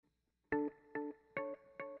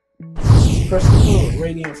Christopher with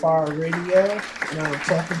Radiant Fire Radio, and I'm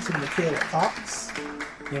talking to Michaela Cox,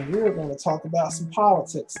 and we're going to talk about some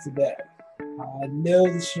politics today. I know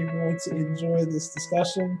that you're going to enjoy this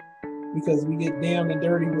discussion because we get down and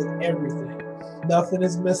dirty with everything. Nothing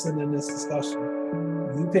is missing in this discussion.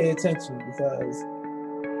 You pay attention because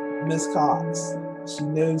Miss Cox, she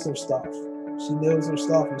knows her stuff. She knows her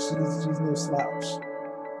stuff, and she's no slouch.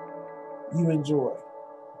 You enjoy.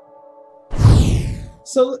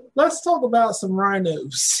 So let's talk about some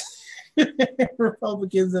rhinos.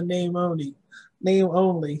 Republicans in name only.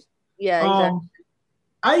 Yeah, exactly.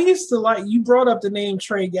 I used to like, you brought up the name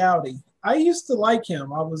Trey Gowdy. I used to like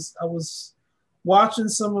him. I was watching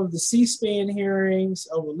some of the C-SPAN hearings.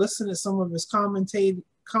 I would listen to some of his commentations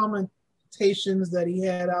that he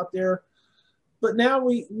had out there. But now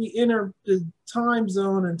we enter the time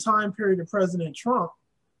zone and time period of President Trump,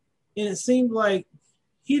 and it seemed like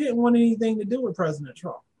he didn't want anything to do with President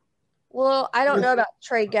Trump. Well, I don't know about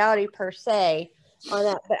Trey Gowdy per se on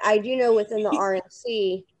that, but I do know within the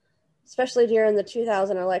RNC, especially during the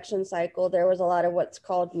 2000 election cycle, there was a lot of what's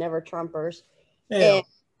called never Trumpers. Yeah. And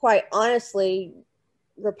quite honestly,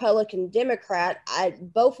 Republican, Democrat,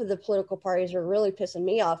 both of the political parties are really pissing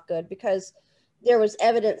me off good because there was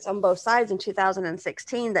evidence on both sides in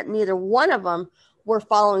 2016 that neither one of them were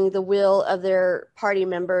following the will of their party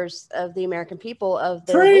members, of the American people. Of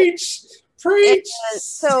their Preach. And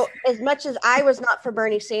so as much as I was not for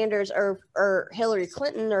Bernie Sanders or Hillary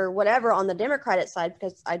Clinton or whatever on the Democratic side,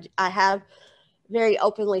 because I have very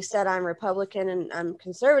openly said I'm Republican and I'm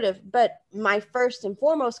conservative, but my first and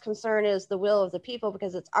foremost concern is the will of the people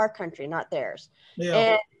because it's our country, not theirs. Yeah.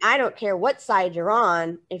 And I don't care what side you're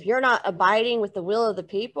on. If you're not abiding with the will of the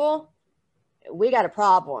people, we got a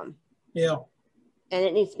problem. Yeah. And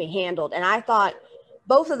it needs to be handled. And I thought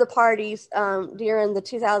both of the parties during the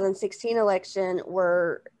 2016 election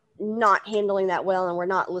were not handling that well and were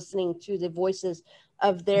not listening to the voices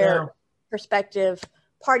of their respective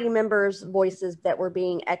party members' voices that were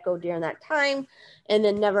being echoed during that time. And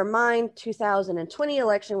then never mind 2020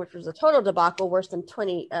 election, which was a total debacle, worse than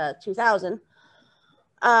 2000.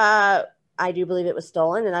 I do believe it was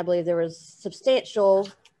stolen, and I believe there was substantial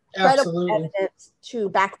credible evidence to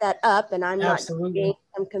back that up, and I'm not being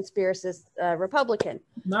some conspiracist Republican.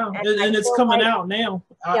 No, and it's coming out now.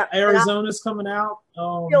 Yeah, Arizona's coming out.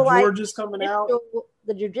 Georgia's coming out.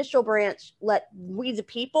 The judicial branch let we the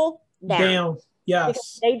people down. Yes.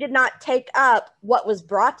 Because they did not take up what was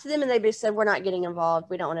brought to them, and they just said, we're not getting involved.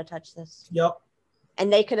 We don't want to touch this. Yep.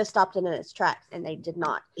 And they could have stopped it in its tracks, and they did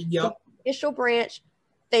not. Yep. The judicial branch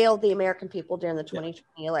failed the American people during the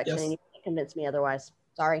 2020 election, and you can't convince me otherwise.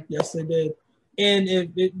 Sorry. Yes, they did.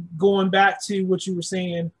 And going back to what you were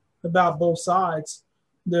saying about both sides,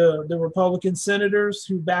 the Republican senators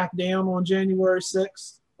who backed down on January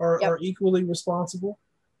 6th are equally responsible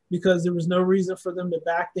because there was no reason for them to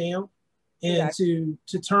back down and to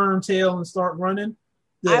turn tail and start running.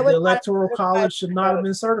 The Electoral College should not have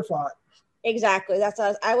been certified. Exactly.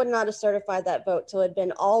 I would not have certified that vote till it had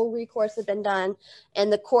been all recourse had been done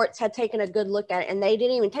and the courts had taken a good look at it, and they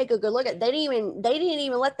didn't even take a good look at it. They didn't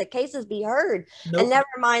even let the cases be heard. Nope. And never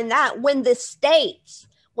mind that, when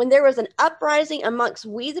there was an uprising amongst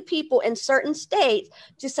we the people in certain states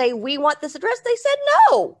to say we want this addressed, they said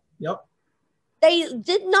no. Yep. They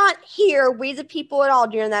did not hear we the people at all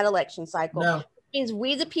during that election cycle. No. Means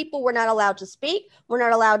we the people were not allowed to speak, we're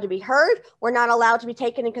not allowed to be heard, we're not allowed to be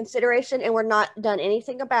taken in consideration, and we're not done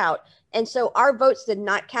anything about. And so our votes did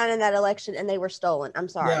not count in that election, and they were stolen. I'm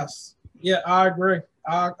sorry. Yes. Yeah, I agree.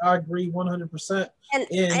 I agree 100%. And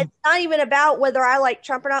it's not even about whether I like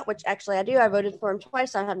Trump or not, which actually I do. I voted for him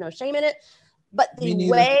twice. I have no shame in it. But the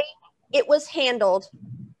way it was handled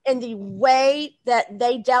and the way that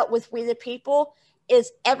they dealt with we the people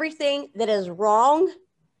is everything that is wrong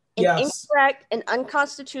and incorrect and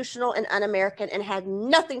unconstitutional and un-American and had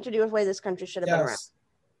nothing to do with the way this country should have been around.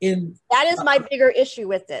 That is my bigger issue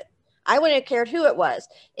with it. I wouldn't have cared who it was.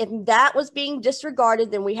 If that was being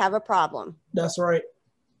disregarded, then we have a problem. That's right.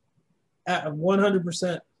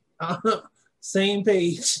 100%. Same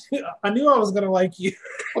page. I knew I was going to like you.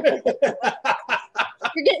 You're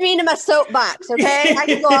getting me into my soapbox, okay? I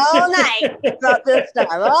can go all night about this stuff,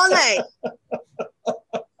 all night.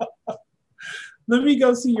 Let me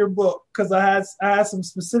go see your book because I had some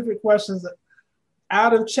specific questions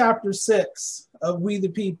out of chapter 6 of We the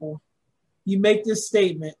People. You make this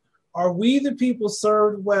statement: are we the people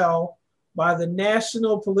served well by the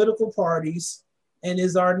national political parties, and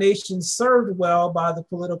is our nation served well by the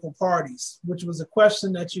political parties? Which was a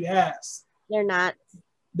question that you asked. They're not.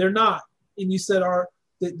 They're not. And you said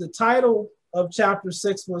the title of chapter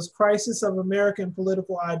 6 was Crisis of American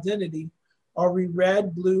Political Identity, Are we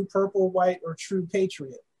red, blue, purple, white, or true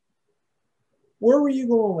patriot? Where were you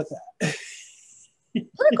going with that?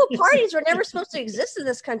 Political parties were never supposed to exist in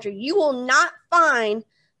this country. You will not find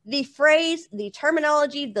the phrase, the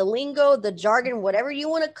terminology, the lingo, the jargon, whatever you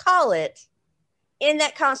want to call it, in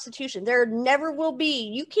that Constitution. There never will be.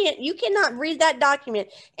 You cannot read that document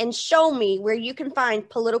and show me where you can find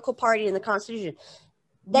political party in the Constitution.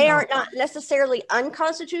 They are not necessarily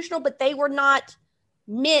unconstitutional, but they were not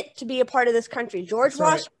meant to be a part of this country. George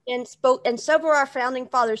Washington spoke, and several of our founding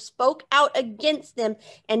fathers spoke out against them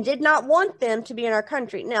and did not want them to be in our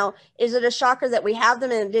country. Now, is it a shocker that we have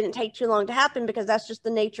them and it didn't take too long to happen? Because that's just the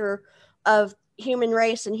nature of human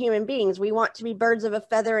race and human beings. We want to be birds of a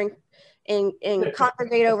feather and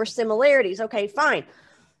congregate over similarities. Okay, fine.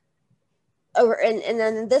 And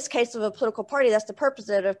then in this case of a political party, that's the purpose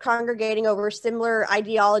of congregating over similar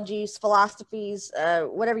ideologies, philosophies,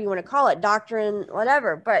 whatever you want to call it, doctrine,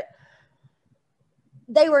 whatever. But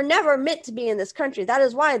they were never meant to be in this country. That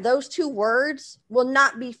is why those two words will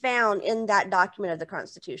not be found in that document of the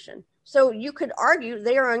Constitution. So you could argue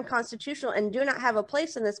they are unconstitutional and do not have a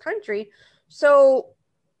place in this country. So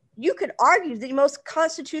you could argue the most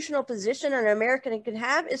constitutional position an American could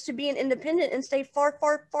have is to be an independent and stay far,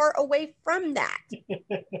 far, far away from that.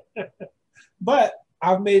 But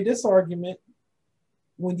I've made this argument.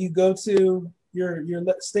 When you go to your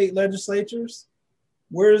state legislatures,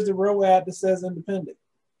 where's the row at that says independent?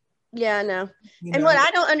 Yeah, I know. And what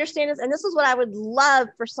I don't understand is, and this is what I would love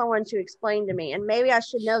for someone to explain to me, and maybe I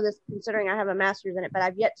should know this considering I have a master's in it, but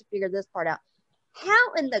I've yet to figure this part out.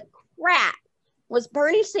 How in the crap was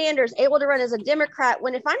Bernie Sanders able to run as a Democrat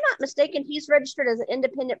when, if I'm not mistaken, he's registered as an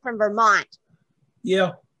independent from Vermont?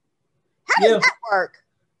 Yeah. How does that work?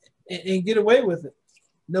 And get away with it.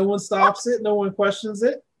 No one stops it. No one questions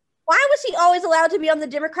it. Why was he always allowed to be on the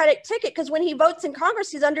Democratic ticket? Because when he votes in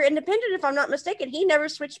Congress, he's under independent, if I'm not mistaken. He never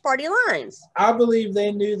switched party lines. I believe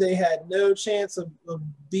they knew they had no chance of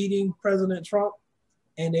beating President Trump,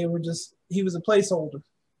 and he was a placeholder.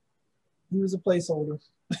 He was a placeholder.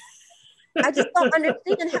 I just don't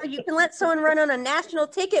understand how you can let someone run on a national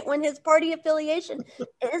ticket when his party affiliation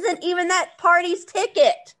isn't even that party's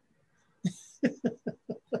ticket.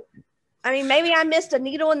 I mean, maybe I missed a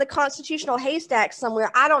needle in the constitutional haystack somewhere.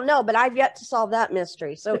 I don't know, but I've yet to solve that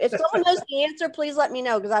mystery. So if someone knows the answer, please let me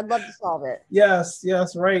know, because I'd love to solve it. Yes,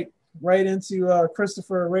 right into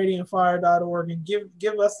Christopher@radiantfire.org and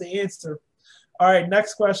give us the answer. All right,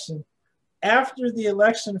 next question. After the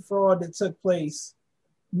election fraud that took place,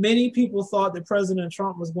 many people thought that President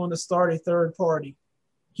Trump was going to start a third party.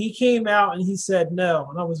 He came out and he said no,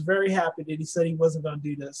 and I was very happy that he said he wasn't going to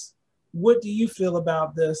do this. What do you feel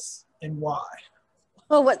about this and why?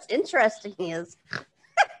 Well, what's interesting is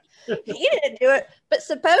he didn't do it, but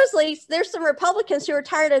supposedly there's some Republicans who are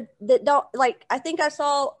tired of that. Don't like. I think I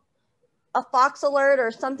saw a Fox alert or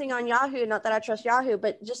something on Yahoo. Not that I trust Yahoo,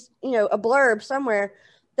 but just a blurb somewhere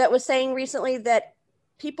that was saying recently that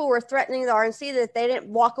people were threatening the RNC that if they didn't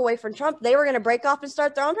walk away from Trump, they were going to break off and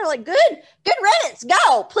start their own party. Like, good riddance.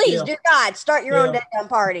 Go, please, dear God, start your own damn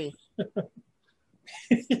party.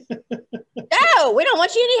 No, we don't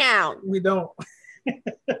want you anyhow. We don't.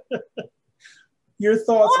 Your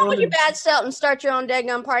thoughts go on with your bad self and start your own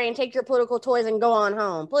daggum party and take your political toys and go on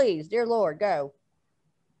home. Please, dear Lord, go.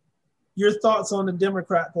 Your thoughts on the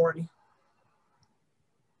Democrat Party?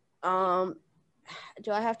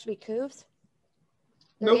 Do I have to be couth?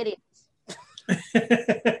 They're nope. Idiots.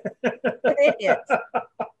 They're idiots.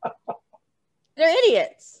 They're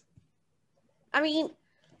idiots. I mean,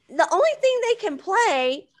 the only thing they can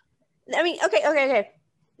play, okay.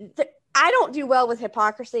 I don't do well with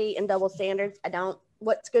hypocrisy and double standards. I don't.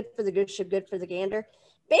 What's good for the goose should good for the gander.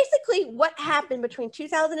 Basically, what happened between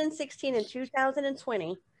 2016 and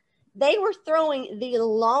 2020, they were throwing the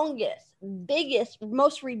longest, biggest,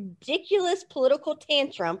 most ridiculous political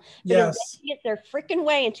tantrum because they get their freaking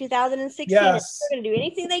way in 2016. Yes. They're going to do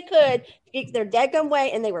anything they could to get their deadgum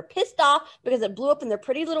way, and they were pissed off because it blew up in their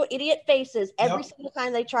pretty little idiot faces every single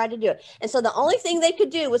time they tried to do it. And so the only thing they could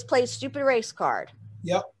do was play a stupid race card.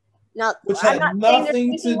 Yep. Now, which had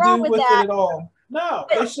nothing to do with it at all. No,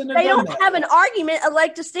 they shouldn't have done that. They don't have an argument a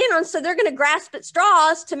leg to stand on, so they're going to grasp at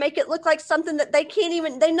straws to make it look like something that they can't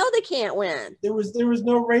even. They know they can't win. There was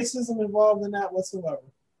no racism involved in that whatsoever.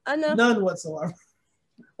 I know. None whatsoever.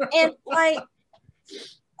 And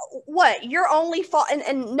what your only fault?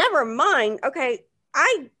 And never mind. Okay,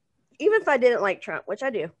 even if I didn't like Trump, which I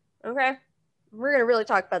do. Okay, we're going to really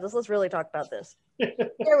talk about this. Let's really talk about this.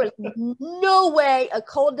 There was no way a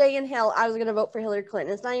cold day in hell I was going to vote for Hillary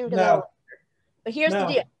Clinton. It's not even going to. But here's the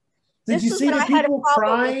deal. Did you see the people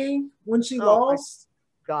crying when she lost?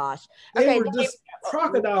 gosh. They Okay, were just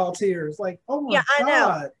crocodile tears. Like, oh my I God.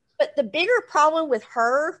 know. But the bigger problem with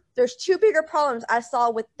her, there's two bigger problems I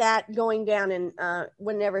saw with that going down in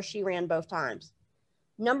whenever she ran both times.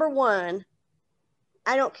 Number one,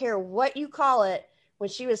 I don't care what you call it, when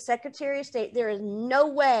she was Secretary of State, there is no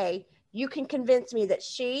way you can convince me that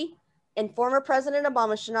she and former President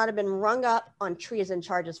Obama should not have been rung up on treason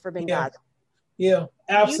charges for Benghazi. Yeah,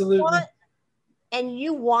 absolutely.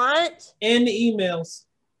 You want and the emails.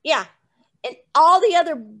 Yeah. And all the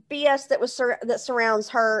other BS that surrounds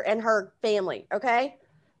her and her family. Okay.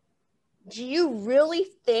 Do you really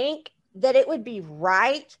think that it would be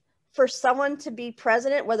right for someone to be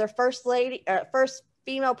president, whether first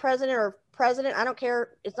female president or president? I don't care.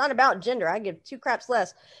 It's not about gender. I give two craps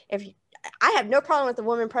less. I have no problem with the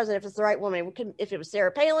woman president if it's the right woman. If it was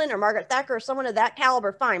Sarah Palin or Margaret Thatcher or someone of that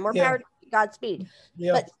caliber, fine. More power to Godspeed.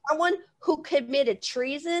 Yeah. But someone who committed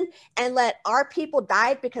treason and let our people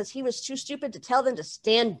die because he was too stupid to tell them to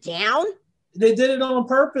stand down. They did it on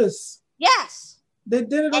purpose. Yes. They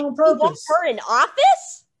did it on purpose. You want her in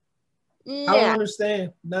office? No. I don't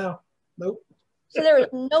understand. No. Nope. So there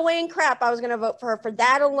was no way in crap I was going to vote for her for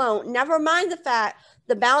that alone. Never mind the fact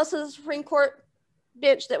the balance of the Supreme Court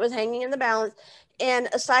bench that was hanging in the balance. And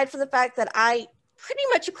aside from the fact that I pretty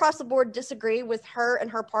much across the board disagree with her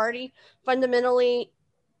and her party fundamentally,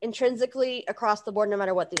 intrinsically across the board, no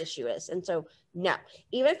matter what the issue is. And so, no,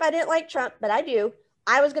 even if I didn't like Trump, but I do,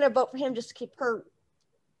 I was going to vote for him just to keep her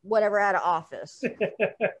whatever out of office.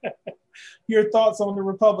 Your thoughts on the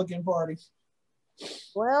Republican Party?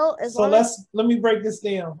 Well, let me break this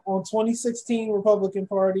down. On 2016 Republican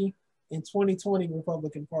Party, in 2020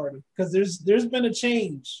 Republican Party, because there's been a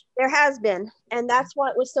change. There has been, and that's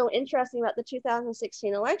what was so interesting about the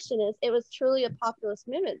 2016 election is it was truly a populist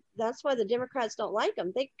movement. That's why the Democrats don't like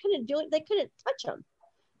him. They couldn't do it. They couldn't touch him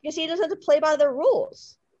because he doesn't have to play by their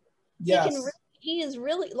rules. Yes. He is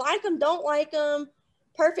really like him, don't like him,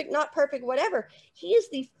 perfect, not perfect, whatever. He is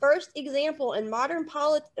the first example in modern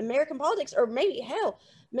American politics, or maybe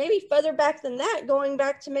further back than that, going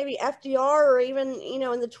back to maybe FDR or even,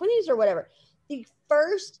 in the 20s or whatever. The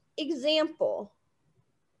first example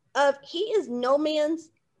of he is no man's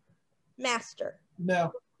master.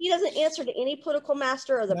 No. He doesn't answer to any political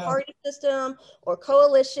master or the party system or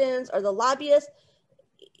coalitions or the lobbyists.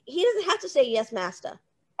 He doesn't have to say yes, master.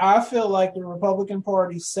 I feel like the Republican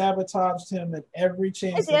Party sabotaged him at every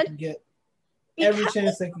chance they could get.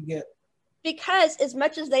 Chance they could get. Because as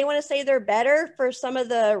much as they want to say they're better for some of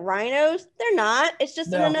the rhinos, they're not. It's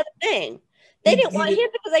just another thing. They didn't want him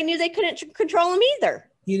because they knew they couldn't control him either.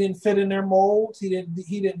 He didn't fit in their mold. He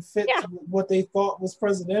didn't fit what they thought was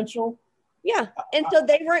presidential. Yeah. And so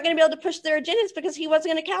they weren't going to be able to push their agendas because he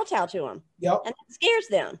wasn't going to kowtow to them. Yep. And it scares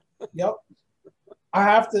them. Yep. I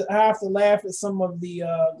have to laugh at some of the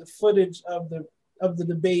footage of the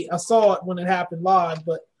debate. I saw it when it happened live,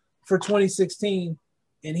 but for 2016.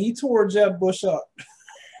 And he tore Jeb Bush up.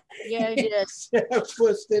 Yeah, he did. Jeb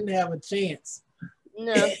Bush didn't have a chance.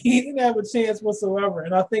 No. He didn't have a chance whatsoever.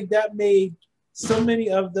 And I think that made so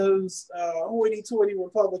many of those hoity-toity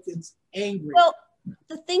Republicans angry. Well,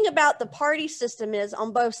 the thing about the party system is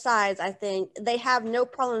on both sides, I think, they have no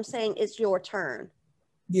problem saying it's your turn.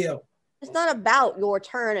 Yeah. It's not about your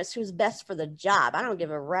turn. It's who's best for the job. I don't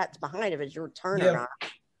give a rat's behind if it's your turn or not.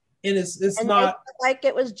 And it's not like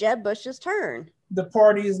it was Jeb Bush's turn. The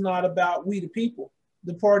party is not about we the people.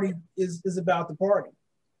 The party is about the party.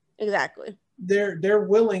 Exactly. They're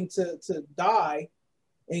willing to die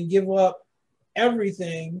and give up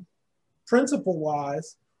everything principle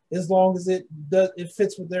wise as long as it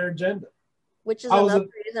fits with their agenda. Which is another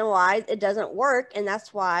reason why it doesn't work, and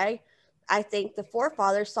that's why I think the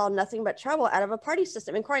forefathers saw nothing but trouble out of a party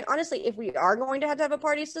system. And quite honestly, if we are going to have a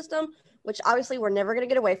party system, which obviously we're never going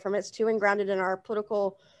to get away from, it's too ingrounded in our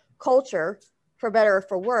political culture, for better or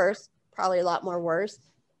for worse, probably a lot more worse.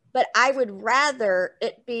 But I would rather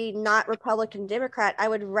it be not Republican, Democrat. I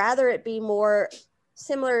would rather it be more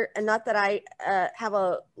similar, and not that I have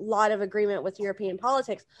a lot of agreement with European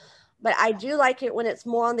politics, but I do like it when it's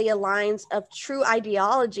more on the lines of true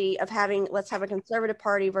ideology of having, let's have a conservative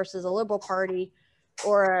party versus a liberal party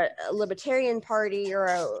or a libertarian party or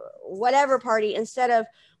a whatever party, instead of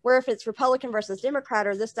where if it's Republican versus Democrat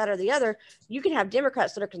or this, that, or the other, you can have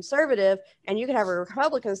Democrats that are conservative and you can have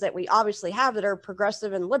Republicans that we obviously have that are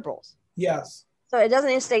progressive and liberals. Yes. So it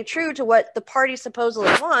doesn't stay true to what the party supposedly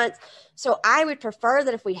wants. So I would prefer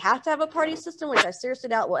that if we have to have a party system, which I seriously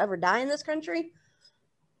doubt will ever die in this country,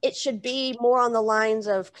 it should be more on the lines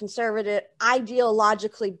of conservative,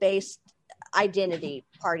 ideologically based identity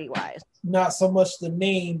party-wise. Not so much the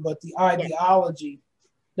name, but the ideology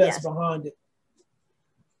that's behind it.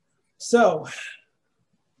 So,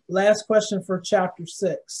 last question for chapter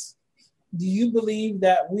 6. Do you believe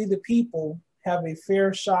that we the people have a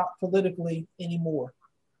fair shot politically anymore?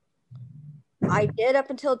 I did up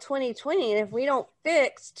until 2020, and if we don't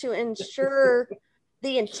fix to ensure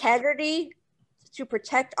the integrity to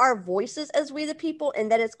protect our voices as we the people,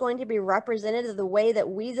 and that it's going to be represented the way that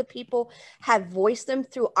we the people have voiced them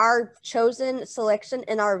through our chosen selection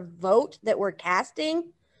and our vote that we're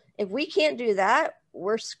casting, if we can't do that,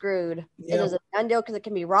 we're screwed. Yeah. It is a done deal because it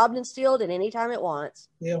can be robbed and stealed at any time it wants.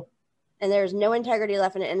 Yeah. And there's no integrity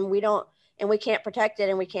left in it, and we can't protect it,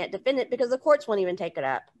 and we can't defend it because the courts won't even take it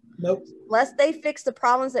up. Nope. Unless they fix the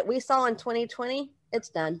problems that we saw in 2020, it's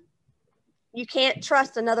done. You can't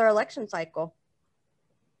trust another election cycle.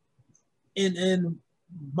 And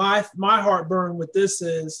my heartburn with this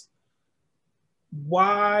is,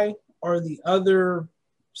 why are the other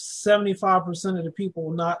 75% of the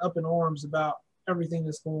people not up in arms about everything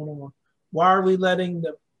that's going on? Why are we letting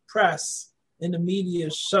the press and the media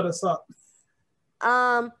shut us up?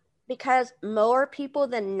 Because more people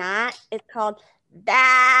than not, it's called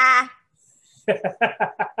bah.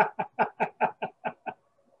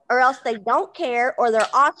 Or else they don't care, or they're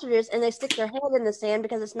ostriches and they stick their head in the sand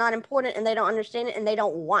because it's not important and they don't understand it and they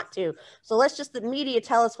don't want to. So let's just the media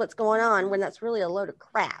tell us what's going on when that's really a load of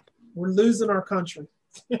crap. We're losing our country.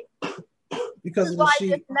 Because this is why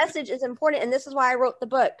this message is important, and this is why I wrote the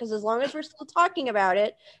book, because as long as we're still talking about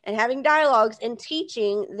it and having dialogues and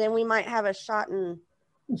teaching, then we might have a shot in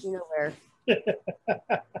where.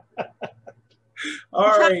 All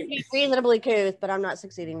I'm trying right. to be reasonably couth, but I'm not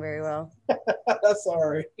succeeding very well. That's all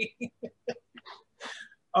right.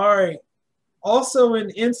 All right. Also, in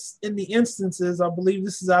the instances, I believe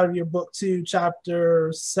this is out of your book too,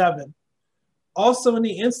 chapter 7. Also, in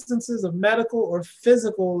the instances of medical or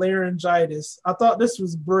physical laryngitis, I thought this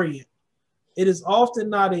was brilliant. It is often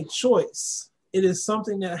not a choice. It is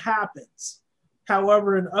something that happens.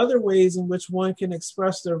 However, in other ways in which one can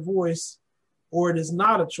express their voice, or it is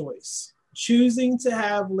not a choice. Choosing to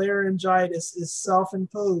have laryngitis is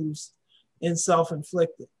self-imposed and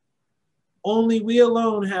self-inflicted. Only we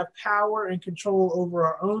alone have power and control over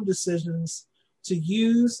our own decisions to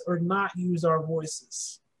use or not use our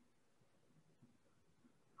voices.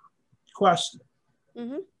 Question.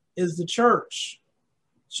 Mm-hmm. Is the church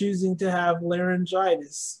choosing to have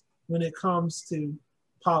laryngitis when it comes to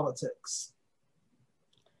politics?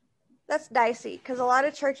 That's dicey, because a lot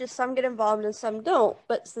of churches, some get involved and some don't.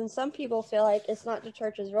 But since some people feel like it's not the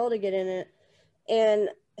church's role to get in it, and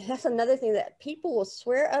that's another thing that people will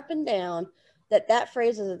swear up and down that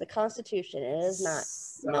phrase is in the Constitution. It is not.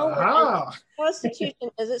 No, the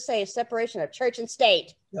Constitution does it say separation of church and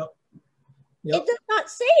state. Yep. It does not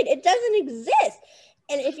say it. It doesn't exist.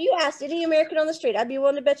 And if you ask any American on the street, I'd be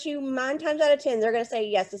willing to bet you 9 times out of 10 they're going to say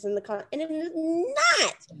yes, it's in the con, and it is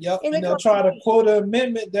not. Yep. And they'll try to quote an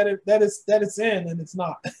amendment that it's in, and it's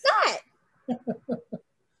not. It's not.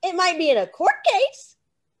 It might be in a court case,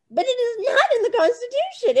 but it is not in the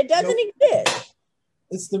Constitution. It doesn't exist.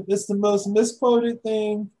 It's the most misquoted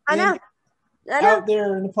thing out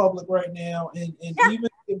there in the public right now, and even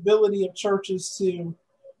the ability of churches to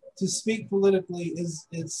speak politically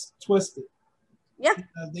is twisted. Yeah,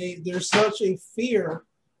 there's such a fear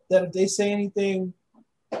that if they say anything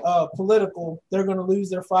political, they're going to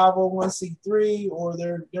lose their 501c3 or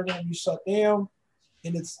they're going to be shut down,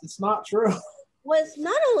 and it's not true. Well, it's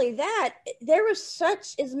not only that, there was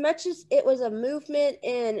such, as much as it was a movement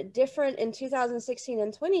and different in 2016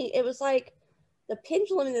 and 20, it was like the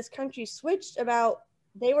pendulum in this country switched about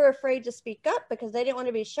they were afraid to speak up because they didn't want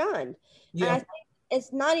to be shunned. Yeah. And I think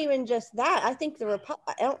it's not even just that. I think I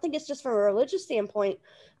don't think it's just from a religious standpoint.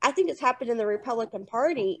 I think it's happened in the Republican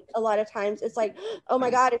Party a lot of times. It's like, oh my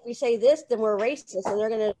God, if we say this, then we're racist and they're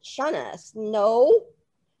going to shun us. No.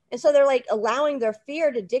 And so they're like allowing their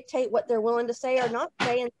fear to dictate what they're willing to say or not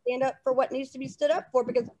say and stand up for what needs to be stood up for,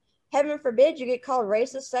 because heaven forbid you get called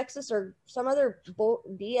racist, sexist, or some other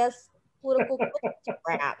BS political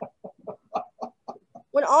crap.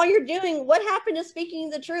 When all you're doing, what happened to speaking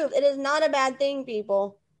the truth? It is not a bad thing,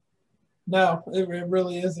 people. No, it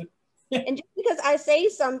really isn't. And just because I say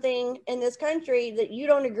something in this country that you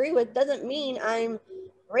don't agree with doesn't mean I'm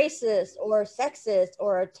racist or sexist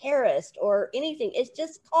or a terrorist or anything. It's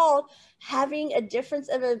just called having a difference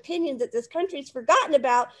of opinion that this country's forgotten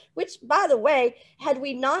about, which, by the way, had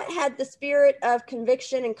we not had the spirit of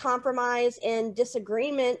conviction and compromise and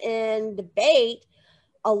disagreement and debate,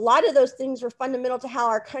 a lot of those things were fundamental to how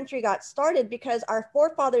our country got started, because our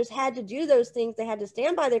forefathers had to do those things. They had to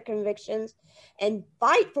stand by their convictions and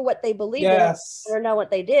fight for what they believed Yes. in, or know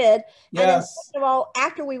what they did. Yes. And then, second of all,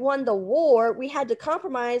 after we won the war, we had to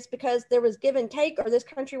compromise because there was give and take, or this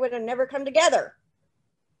country would have never come together.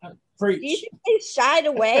 Preach. Do you think they shied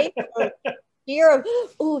away from fear of,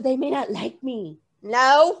 oh, they may not like me?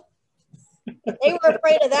 No. If they were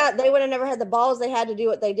afraid of that, they would have never had the balls they had to do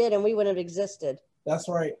what they did, and we wouldn't have existed. That's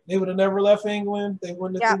right. They would have never left England. They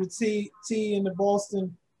wouldn't have threw the tea in the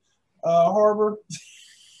Boston harbor.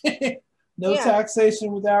 No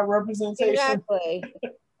taxation without representation. Exactly.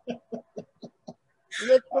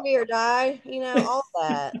 Live free or die, all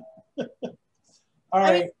that. All right.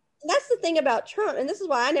 I mean, that's the thing about Trump, and this is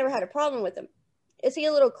why I never had a problem with him. Is he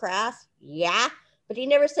a little crass? Yeah. But he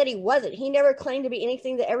never said he wasn't. He never claimed to be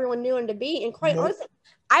anything that everyone knew him to be. And quite honestly,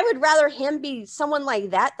 I would rather him be someone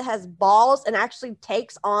like that has balls and actually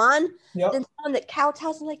takes on than someone that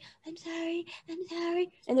kowtows and like, I'm sorry.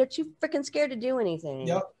 And they're too freaking scared to do anything.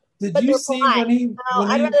 Yep. Did you see when he...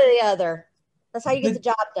 I'd rather the other. That's how you get the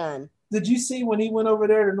job done. Did you see when he went over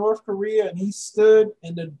there to North Korea and he stood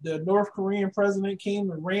and the North Korean president came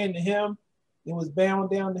and ran to him and was bowing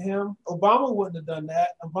down to him? Obama wouldn't have done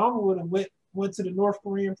that. Obama would have went to the North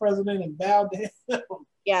Korean president and bowed to him.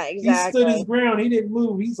 Yeah, exactly. He stood his ground. He didn't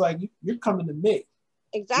move. He's like, you're coming to me.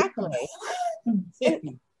 Exactly. And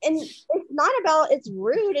it's not about it's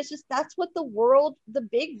rude. It's just that's what the world, the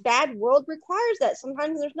big bad world requires. That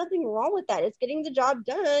sometimes there's nothing wrong with that. It's getting the job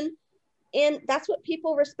done. And that's what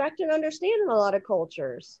people respect and understand in a lot of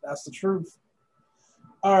cultures. That's the truth.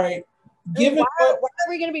 All right. Why are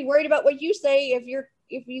we going to be worried about what you say if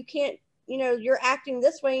you can't, you're acting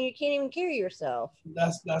this way and you can't even carry yourself?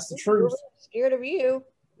 That's the truth. We're scared of you.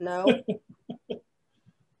 No.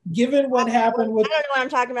 Given what happened with... I don't know what I'm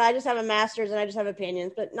talking about. I just have a master's and I just have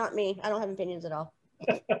opinions, but not me. I don't have opinions at all.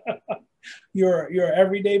 You're an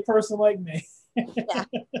everyday person like me. Yeah.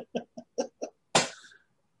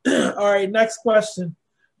 All right, next question.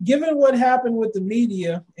 Given what happened with the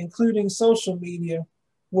media, including social media,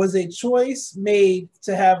 was a choice made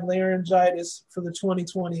to have laryngitis for the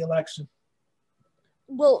 2020 election?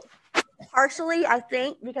 Well, partially, I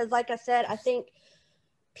think, because like I said, I think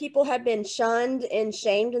people have been shunned and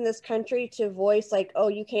shamed in this country to voice like, oh,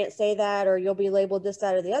 you can't say that, or you'll be labeled this,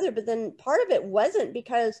 that, or the other. But then part of it wasn't,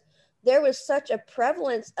 because there was such a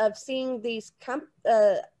prevalence of seeing these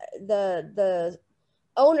the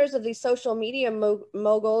owners of these social media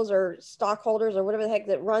moguls or stockholders or whatever the heck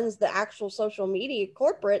that runs the actual social media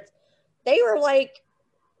corporates. They were like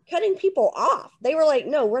cutting people off. They were like,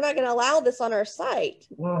 no, we're not going to allow this on our site.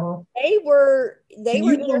 They were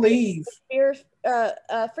believe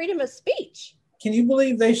freedom of speech. Can you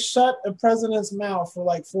believe they shut a president's mouth for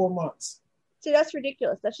like 4 months? See, that's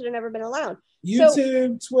ridiculous. That should have never been allowed.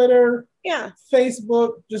 YouTube, Twitter,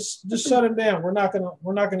 Facebook, just shut him down. We're not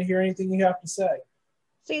gonna hear anything you have to say.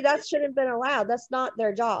 See, that shouldn't have been allowed. That's not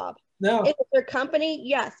their job. No. If it's their company,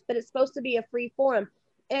 yes, but it's supposed to be a free forum.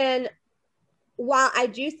 And while I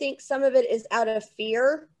do think some of it is out of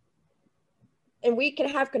fear, and we can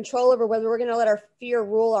have control over whether we're going to let our fear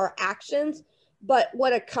rule our actions, but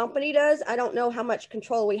what a company does, I don't know how much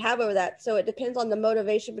control we have over that. So it depends on the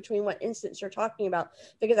motivation between what instance you're talking about,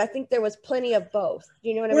 because I think there was plenty of both. Do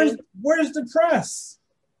you know what I mean? Where's the press?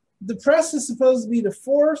 The press is supposed to be the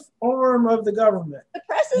fourth arm of the government. The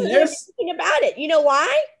press isn't doing anything about it. You know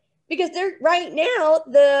why? Because they're right now,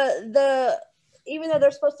 even though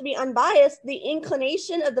they're supposed to be unbiased, the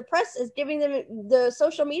inclination of the press is giving them, the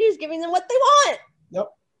social media is giving them what they want. Yep.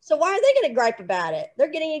 So why are they going to gripe about it?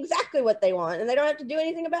 They're getting exactly what they want, and they don't have to do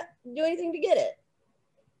anything to get it.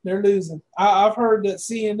 They're losing. I've heard that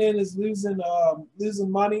CNN is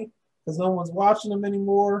losing money because no one's watching them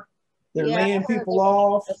anymore. They're laying people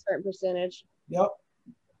off. A certain percentage. Yep.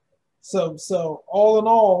 So all in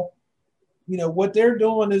all, what they're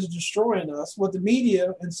doing is destroying us. What the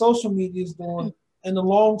media and social media is doing in the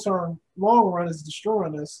long run is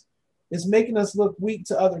destroying us. It's making us look weak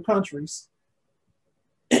to other countries.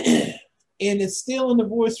 And it's stealing the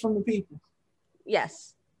voice from the people.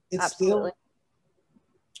 Yes. It's absolutely.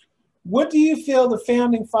 What do you feel the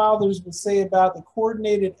founding fathers would say about the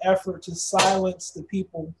coordinated effort to silence the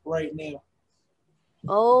people right now?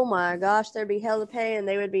 Oh my gosh, there'd be hell to pay, and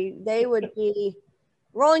they would be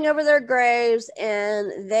rolling over their graves,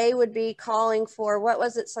 and they would be calling for, what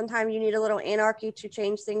was it? Sometimes you need a little anarchy to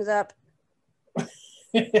change things up.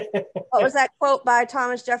 What was that quote by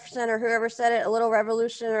Thomas Jefferson or whoever said it? A little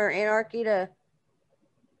revolution or anarchy to,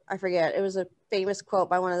 I forget. It was a famous quote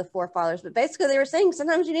by one of the forefathers, but basically they were saying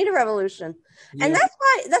sometimes you need a revolution. Yeah. And that's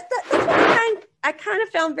what I kind of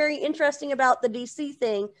found very interesting about the DC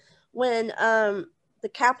thing when the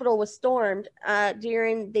Capitol was stormed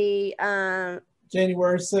during the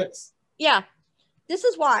January 6th. Yeah, this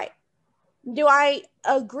is why. Do I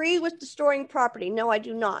agree with destroying property? No, I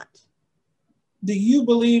do not. Do you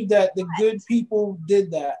believe that the good people did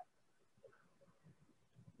that?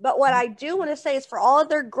 But what I do want to say is, for all of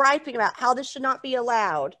their griping about how this should not be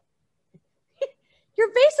allowed,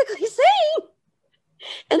 you're basically saying,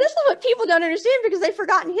 and this is what people don't understand because they've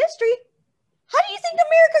forgotten history, how do you think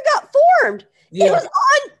America got formed? Yeah. It was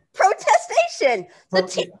on protestation. The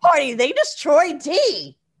Tea Party, they destroyed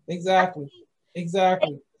tea. Exactly. They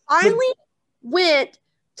finally went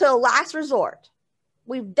to a last resort.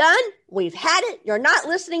 We've had it. You're not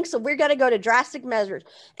listening, so we're going to go to drastic measures.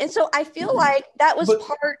 And so I feel like that was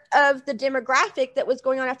part of the demographic that was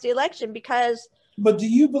going on after the election because. But do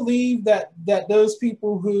you believe that those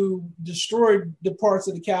people who destroyed the parts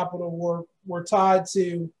of the Capitol were tied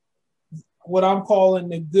to what I'm calling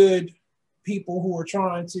the good people who are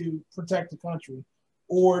trying to protect the country?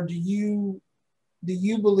 Or do you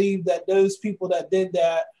believe that those people that did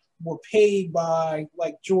that were paid by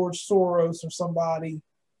like George Soros or somebody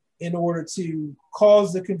in order to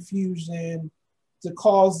cause the confusion, to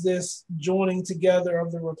cause this joining together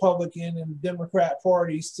of the Republican and Democrat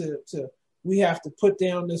parties to we have to put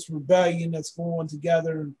down this rebellion that's going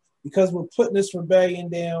together, and because we're putting this rebellion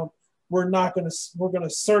down, we're going to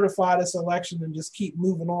certify this election and just keep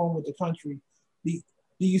moving on with the country. Do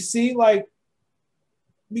you see, like,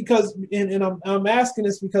 because and I'm asking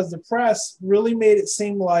this because the press really made it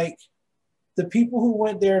seem like the people who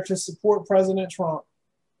went there to support President Trump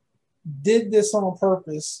did this on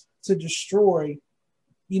purpose to destroy.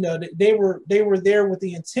 They were there with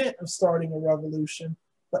the intent of starting a revolution,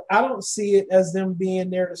 but I don't see it as them being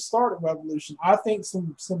there to start a revolution. I think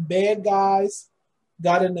some bad guys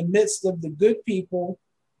got in the midst of the good people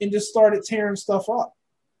and just started tearing stuff up.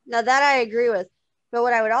 Now that I agree with. But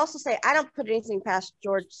what I would also say, I don't put anything past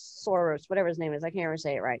George Soros, whatever his name is. I can't ever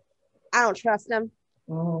say it right. I don't trust him.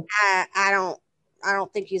 Mm-hmm. I don't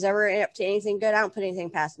think he's ever up to anything good. I don't put anything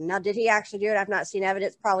past him. Now, did he actually do it? I've not seen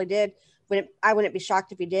evidence. Probably did. I wouldn't be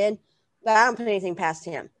shocked if he did. But I don't put anything past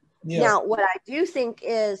him. Yeah. Now, what I do think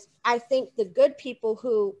is, I think the good people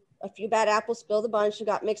who a few bad apples spilled the bunch, who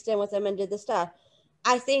got mixed in with them and did the stuff.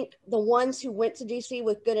 I think the ones who went to DC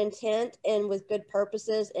with good intent and with good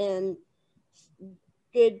purposes and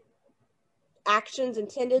good actions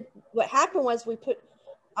intended, what happened was we put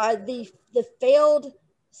the failed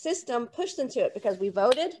system pushed into it because we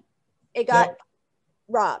voted, it got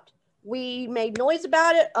robbed. We made noise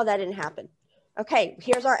about it. Oh, that didn't happen. Okay,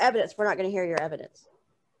 here's our evidence. We're not going to hear your evidence,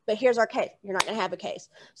 but here's our case. You're not going to have a case.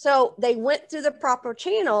 So they went through the proper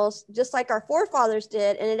channels, just like our forefathers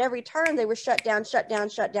did, and at every turn they were shut down,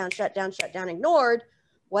 ignored,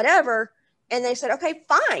 whatever. And they said, okay,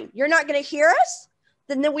 fine, you're not going to hear us.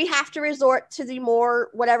 Then we have to resort to the more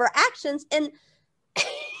whatever actions. And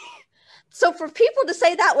so for people to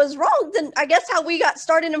say that was wrong, then I guess how we got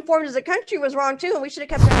started and formed as a country was wrong too. And we should have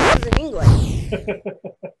kept our houses in England.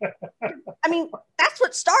 I mean, that's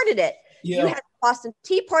what started it. Yeah. You had the Boston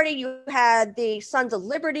Tea Party. You had the Sons of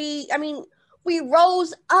Liberty. I mean, we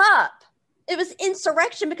rose up. It was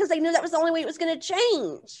insurrection because they knew that was the only way it was going to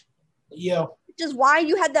change. Yeah. Which is why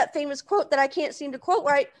you had that famous quote that I can't seem to quote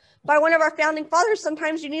right, by one of our founding fathers.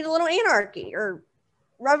 Sometimes you need a little anarchy or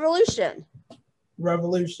revolution.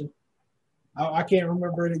 I can't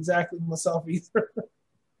remember it exactly myself either.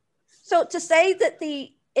 So to say that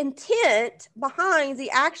the intent behind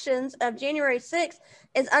the actions of January 6th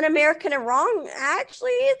is un-American and wrong,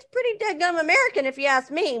 actually, it's pretty dead-gum American if you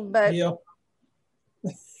ask me. But yeah.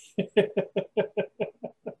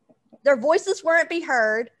 Their voices weren't be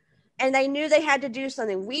heard. And they knew they had to do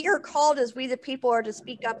something. We are called, as we the people are, to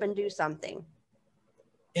speak up and do something.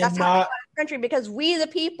 That's how we got a country, because we the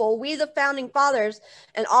people, we the founding fathers,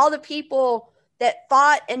 and all the people that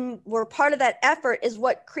fought and were part of that effort is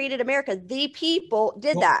what created America. The people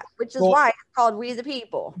did that, which is why it's called We the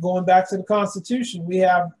People. Going back to the Constitution, we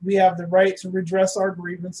have the right to redress our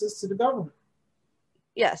grievances to the government.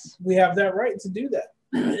 Yes. We have that right to do that.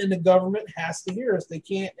 And the government has to hear us. They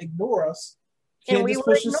can't ignore us. And we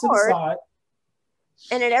were ignored.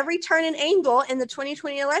 And at every turn and angle in the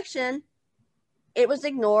 2020 election, it was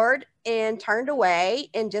ignored and turned away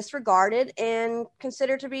and disregarded and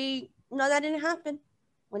considered to be, no, that didn't happen.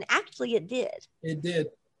 When actually it did. It did.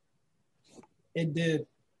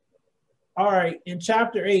 All right. In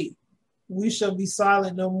chapter 8, we shall be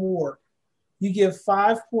silent no more. You give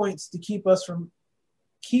 5 points to keep us from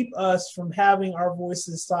keep us from having our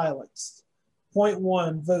voices silenced? Point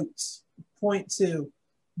one, votes. Point two,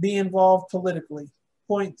 be involved politically.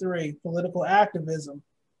 Point three, political activism.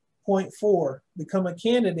 Point four, become a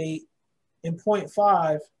candidate. And point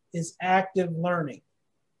five is active learning.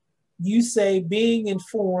 You say being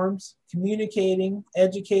informed, communicating,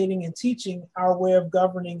 educating, and teaching our way of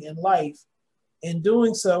governing in life. In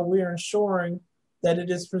doing so, we are ensuring that it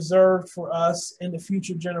is preserved for us and the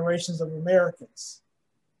future generations of Americans.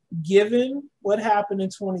 Given what happened in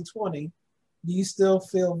 2020, do you still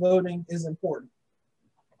feel voting is important?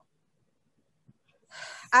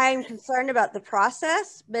 I'm concerned about the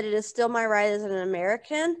process, but it is still my right as an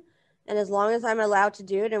American. And as long as I'm allowed to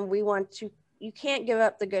do it, and we want to, you can't give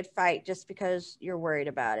up the good fight just because you're worried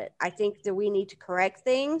about it. I think that we need to correct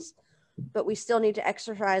things, but we still need to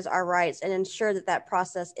exercise our rights and ensure that that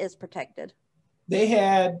process is protected. They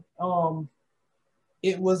had,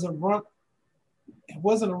 it wasn't a runoff. It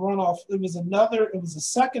was a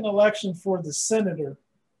second election for the senator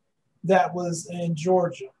that was in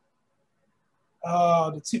Georgia.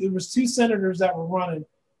 It was two senators that were running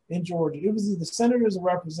in Georgia. It was either senators or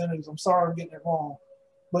representatives. I'm sorry, I'm getting it wrong.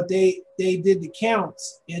 But they did the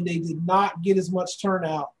counts, and they did not get as much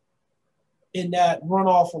turnout in that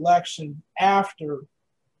runoff election after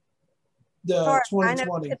the 2020. I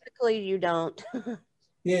know typically you don't.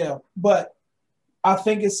 Yeah, but I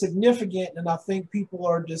think it's significant, and I think people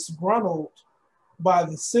are disgruntled by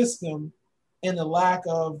the system and the lack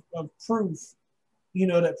of proof,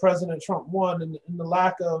 that President Trump won, and the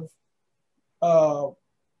lack of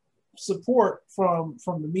support from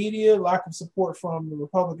the media, lack of support from the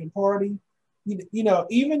Republican Party.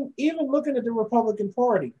 Even looking at the Republican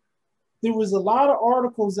Party, there was a lot of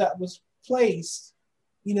articles that was placed,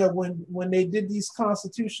 when they did these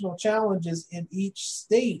constitutional challenges in each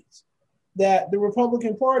state, that the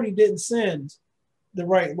Republican Party didn't send the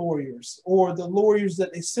right lawyers, or the lawyers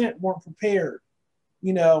that they sent weren't prepared.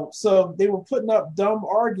 So they were putting up dumb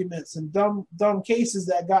arguments and dumb cases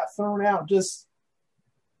that got thrown out just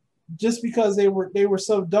because they were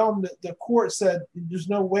so dumb that the court said there's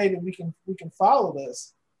no way that we can follow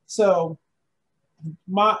this. So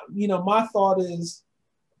my thought is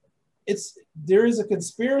there is a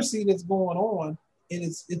conspiracy that's going on, and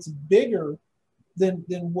it's bigger than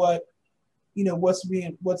what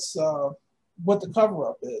what the cover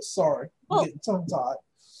up is. Sorry, I'm getting tongue tied.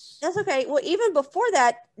 That's okay. Well, even before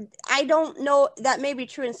that, I don't know, that may be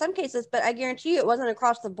true in some cases, but I guarantee you it wasn't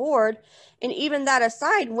across the board. And even that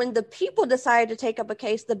aside, when the people decided to take up a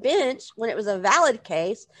case, the bench, when it was a valid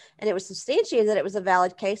case and it was substantiated that it was a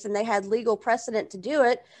valid case and they had legal precedent to do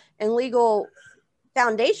it and legal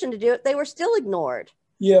foundation to do it, they were still ignored.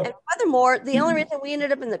 Yeah. And furthermore, the only reason we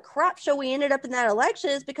ended up in the crap show we ended up in that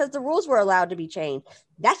election is because the rules were allowed to be changed.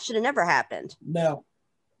 That should have never happened. No.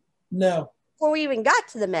 Before we even got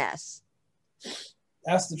to the mess.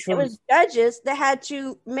 That's the truth. It was judges that had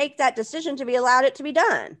to make that decision to be allowed it to be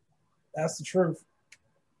done. That's the truth.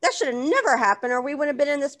 That should have never happened, or we wouldn't have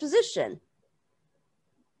been in this position.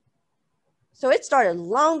 So it started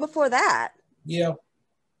long before that. Yeah.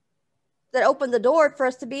 That opened the door for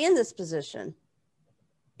us to be in this position.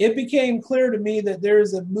 It became clear to me that there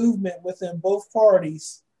is a movement within both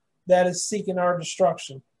parties that is seeking our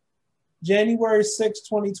destruction. January 6,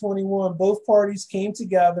 2021, both parties came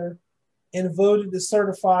together and voted to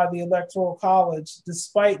certify the Electoral College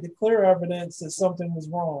despite the clear evidence that something was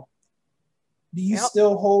wrong. Do you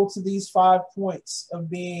still hold to these 5 points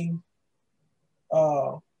of being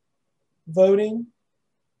voting,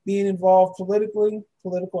 being involved politically,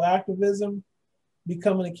 political activism,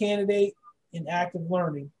 becoming a candidate, and active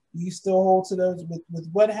learning? Do you still hold to those with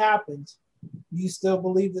what happened? Do you still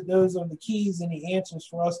believe that those are the keys and the answers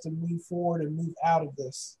for us to move forward and move out of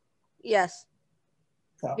this? Yes.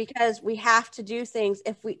 Okay. Because we have to do things.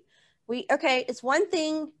 If we okay, it's one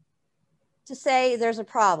thing to say there's a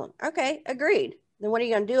problem. Okay, agreed. Then what are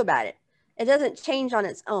you going to do about it? It doesn't change on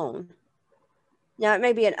its own. Now, it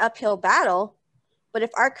may be an uphill battle, but if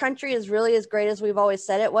our country is really as great as we've always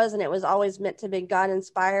said it was, and it was always meant to be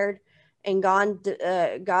God-inspired and God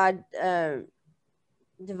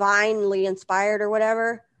divinely inspired or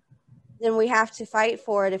whatever, then we have to fight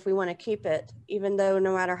for it if we want to keep it, even though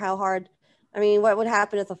no matter how hard. I mean, what would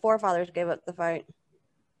happen if the forefathers gave up the fight?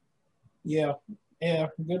 Yeah,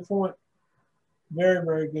 good point. Very,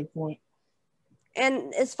 very good point.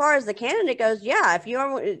 And as far as the candidate goes, yeah, if the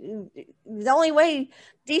only way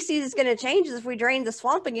DC is going to change is if we drain the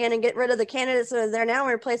swamp again and get rid of the candidates that are there now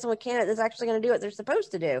and replace them with candidates that's actually going to do what they're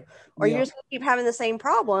supposed to do. Or you're just going to keep having the same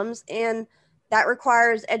problems, and that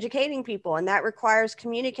requires educating people, and that requires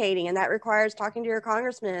communicating, and that requires talking to your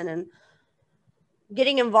congressman and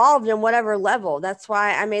getting involved in whatever level. That's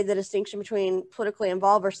why I made the distinction between politically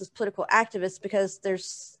involved versus political activists, because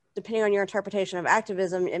there's, depending on your interpretation of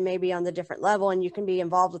activism, it may be on the different level, and you can be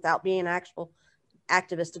involved without being an actual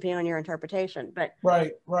activist depending on your interpretation. But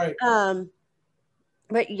right.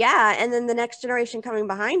 But yeah, and then the next generation coming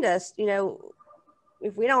behind us, you know,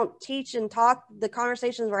 if we don't teach and talk the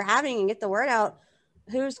conversations we're having and get the word out,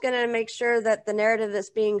 who's going to make sure that the narrative that's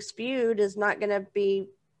being spewed is not going to be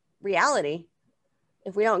reality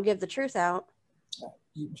if we don't give the truth out?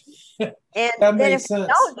 And that then makes if sense. we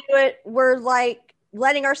don't do it, we're like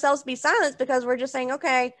letting ourselves be silenced because we're just saying,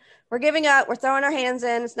 okay, we're giving up, we're throwing our hands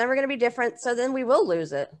in, it's never going to be different. So then we will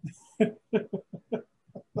lose it.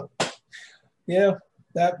 Yeah,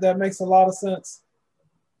 that makes a lot of sense.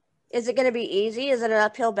 Is it going to be easy? Is it an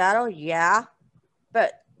uphill battle? Yeah.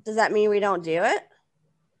 But does that mean we don't do it?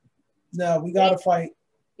 No, we got to fight.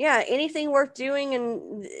 Yeah, anything worth doing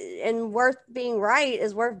and worth being right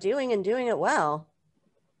is worth doing and doing it well.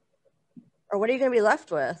 Or what are you going to be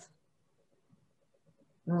left with?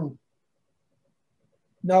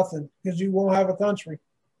 Nothing, because you won't have a country.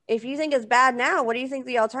 If you think it's bad now, what do you think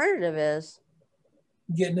the alternative is?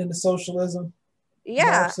 Getting into socialism.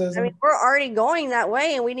 Yeah, Marxism. I mean, we're already going that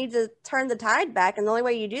way, and we need to turn the tide back. And the only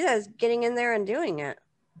way you do that is getting in there and doing it.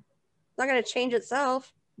 It's not going to change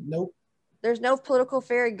itself. Nope. There's no political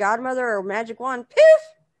fairy godmother or magic wand. Poof.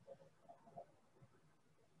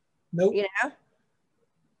 Nope. You know.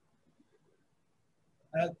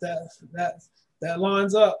 That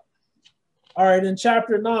lines up. All right, in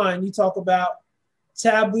chapter 9, you talk about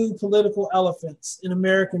taboo political elephants in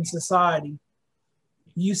American society.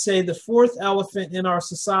 You say the fourth elephant in our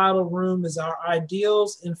societal room is our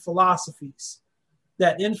ideals and philosophies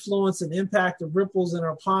that influence and impact the ripples in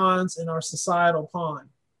our ponds and our societal pond.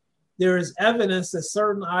 There is evidence that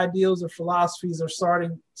certain ideals or philosophies are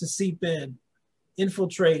starting to seep in,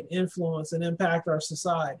 infiltrate, influence, and impact our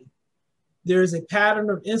society. There is a pattern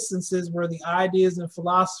of instances where the ideas and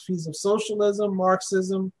philosophies of socialism,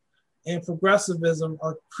 Marxism, and progressivism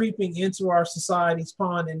are creeping into our society's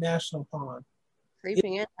pond and national pond.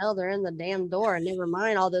 Creeping in? Hell, they're in the damn door. And never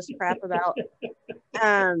mind all this crap about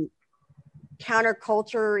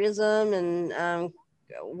counterculturism and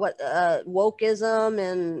wokeism,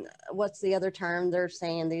 and what's the other term they're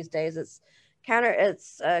saying these days? It's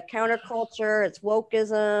counterculture, it's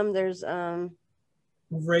wokeism. There's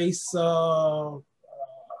race,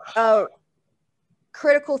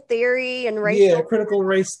 critical theory and racial. Yeah, critical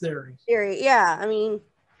race theory. Yeah, I mean,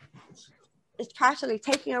 it's practically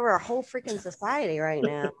taking over our whole freaking society right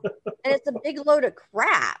now, and it's a big load of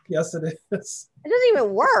crap. Yes, it is. It doesn't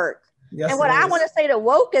even work. Yes, and what I want to say to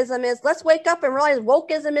wokeism is, let's wake up and realize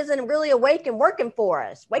wokeism isn't really awake and working for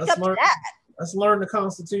us. Wake up to that. Let's learn the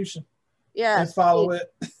Constitution. Yeah. And follow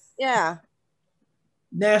it. Yeah.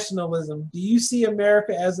 Nationalism. Do you see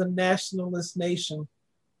America as a nationalist nation,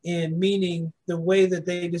 in meaning the way that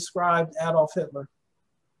they described Adolf Hitler?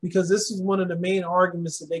 Because this is one of the main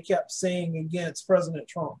arguments that they kept saying against President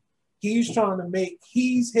Trump. He's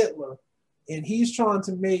Hitler, and he's trying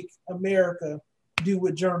to make America do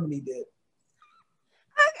what Germany did.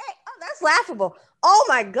 Okay, oh, that's laughable. Oh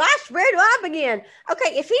my gosh, where do I begin?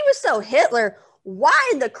 Okay, if he was so Hitler,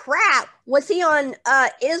 why in the crap was he on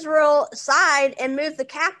Israel's side and moved the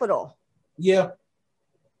capital? Yeah.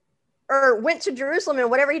 Or went to Jerusalem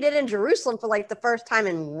and whatever he did in Jerusalem for like the first time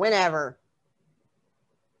in whenever.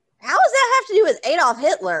 How does that have to do with Adolf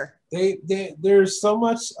Hitler? There's so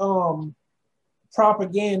much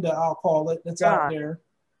propaganda, I'll call it, that's out there,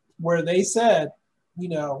 where they said, you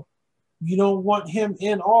don't want him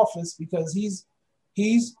in office because he's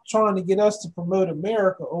trying to get us to promote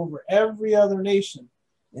America over every other nation.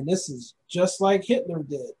 And this is just like Hitler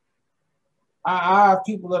did. I have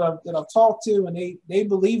people that I've talked to, and they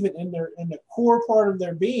believe it in the core part of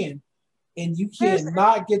their being, and you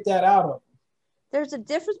cannot get that out of them. There's a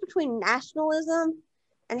difference between nationalism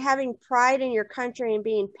and having pride in your country and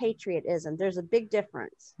being patriotism. There's a big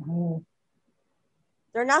difference. Mm-hmm.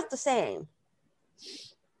 They're not the same.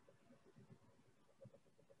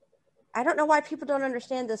 I don't know why people don't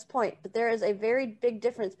understand this point, but there is a very big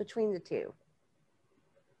difference between the two.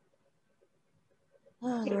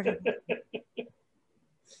 Oh, Lord.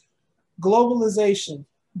 Globalization.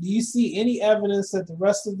 Do you see any evidence that the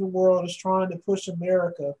rest of the world is trying to push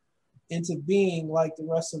America into being like the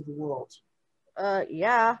rest of the world?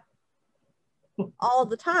 Yeah. All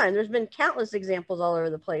the time. There's been countless examples all over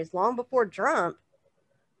the place, long before Trump.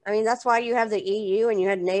 I mean, that's why you have the EU and you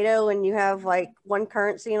had NATO and you have like one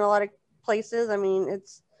currency in a lot of places. I mean,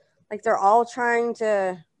 it's like they're all trying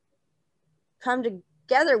to come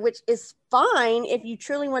together, which is fine if you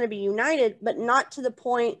truly want to be united, but not to the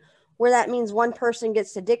point where that means one person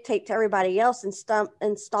gets to dictate to everybody else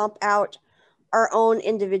and stomp out our own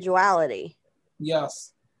individuality.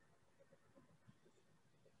 Yes.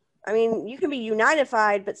 I mean, you can be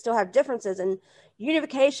unified but still have differences, and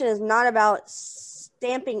unification is not about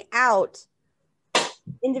stamping out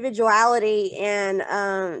individuality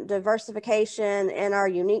and diversification and our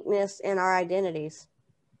uniqueness and our identities.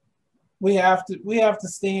 We have to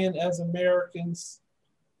stand as Americans,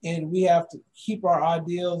 and we have to keep our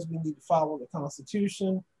ideals. We need to follow the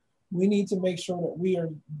Constitution. We need to make sure that we are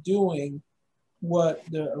doing what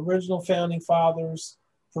the original founding fathers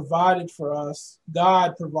provided for us,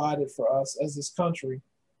 God provided for us as this country,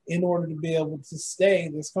 in order to be able to stay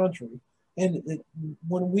this country. And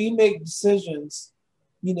when we make decisions,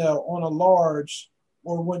 you know, on a large,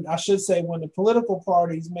 or when the political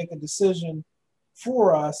parties make a decision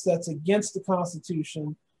for us that's against the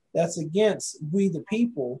Constitution, that's against we the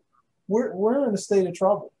people, we're in a state of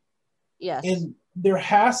trouble. Yes. And there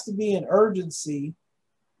has to be an urgency,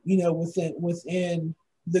 you know, within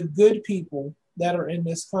the good people that are in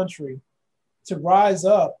this country to rise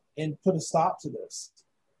up and put a stop to this.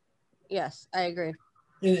 Yes, I agree.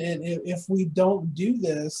 And if we don't do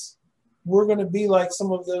this, we're going to be like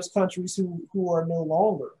some of those countries who are no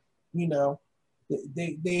longer, you know,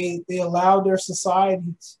 they allow their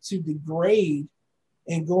society to degrade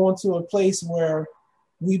and go into a place where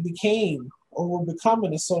we became, or we're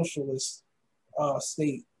becoming, a socialist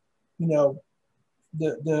state. You know,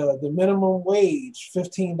 the minimum wage,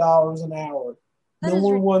 $15 an hour. No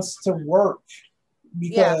one wants to work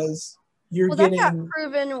because you're getting. That got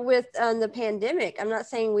proven with the pandemic. I'm not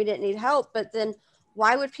saying we didn't need help, but then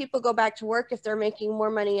why would people go back to work if they're making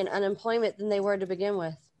more money in unemployment than they were to begin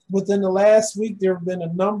with? Within the last week, there have been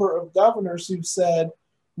a number of governors who've said,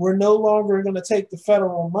 we're no longer going to take the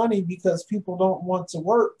federal money because people don't want to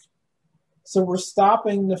work. So we're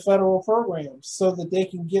stopping the federal programs so that they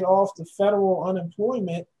can get off the federal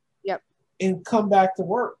unemployment and come back to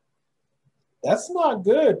work. That's not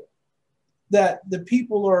good. That the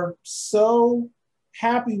people are so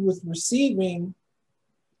happy with receiving,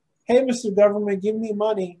 hey, Mr. Government, give me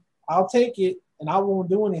money. I'll take it, and I won't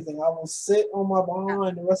do anything. I will sit on my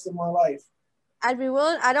behind the rest of my life. I'd be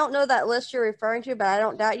willing. I don't know that list you're referring to, but I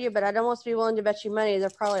don't doubt you. But I'd almost be willing to bet you money they're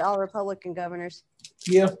probably all Republican governors.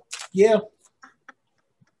 Yeah.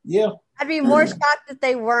 I'd be more shocked if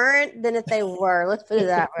they weren't than if they were. Let's put it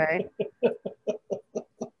that way.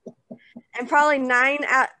 And probably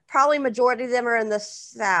majority of them are in the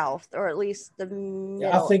South, or at least the middle.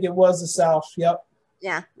 Yeah, I think it was the South. Yep.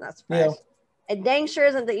 Yeah, that's right. Yeah. It dang sure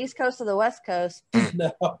isn't the East Coast or the West Coast.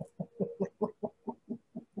 No.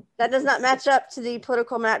 That does not match up to the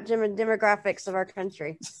political demographics of our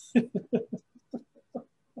country.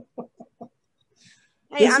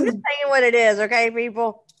 Hey, I'm just saying what it is, okay,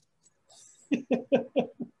 people?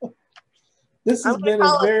 This has been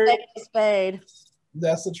a very spade.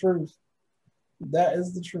 That's the truth. That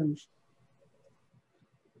is the truth.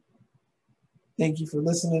 Thank you for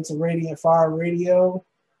listening to Radiant Fire Radio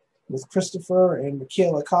with Christopher and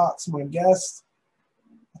Michaela Cox, my guest.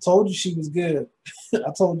 I told you she was good.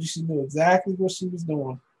 I told you she knew exactly what she was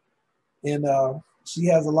doing. And she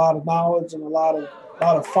has a lot of knowledge and a lot of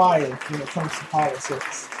fire when it comes to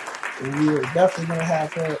politics. And we are definitely going to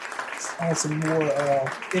have her on some more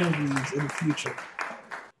interviews in the future.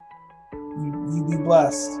 You be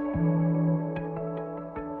blessed.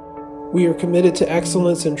 We are committed to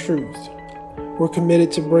excellence and truth. We're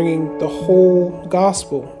committed to bringing the whole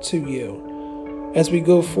gospel to you as we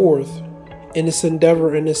go forth in this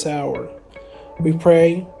endeavor in this hour. We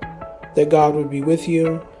pray that God would be with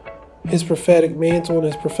you, His prophetic mantle and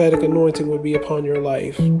His prophetic anointing would be upon your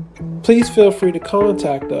life. Please feel free to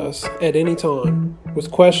contact us at any time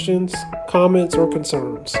with questions, comments, or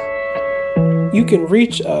concerns. You can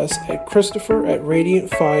reach us at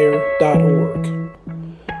christopher@radiantfire.org.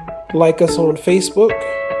 Like us on Facebook,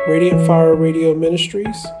 Radiant Fire Radio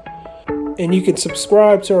Ministries, and you can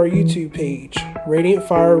subscribe to our YouTube page, Radiant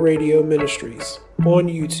Fire Radio Ministries, on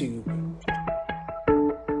YouTube.